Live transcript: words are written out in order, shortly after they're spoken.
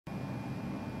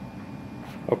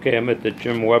Okay, I'm at the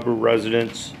Jsweber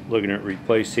residence looking at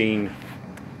replacing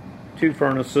two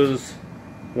furnaces,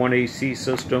 one AC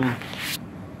system.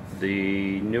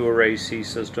 The newer AC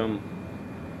system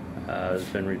has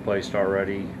been replaced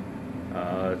already.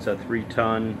 It's a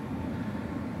 3-ton.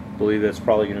 I believe that's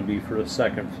probably going to be for the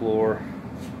second floor.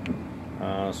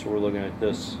 So we're looking at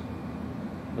this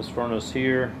furnace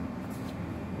here,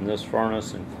 and this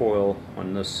furnace and coil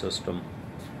on this system.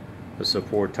 This is a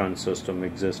 4-ton system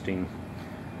existing.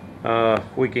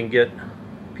 We can get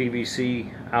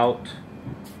PVC out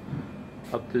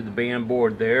up through the band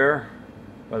board there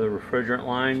by the refrigerant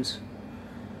lines,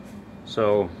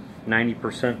 so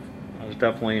 90% is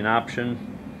definitely an option.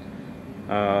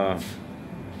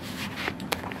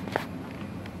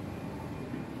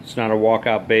 It's not a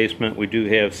walkout basement. We do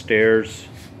have stairs.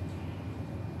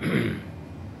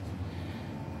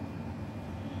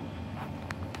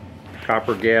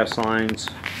 Copper gas lines.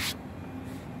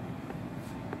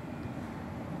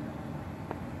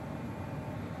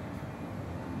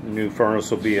 The new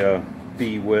furnace will be a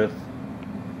B width,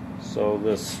 so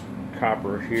this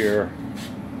copper here,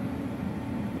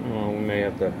 we may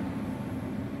have to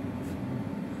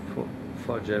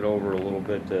fudge that over a little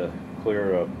bit to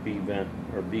clear a B vent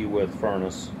or B width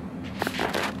furnace.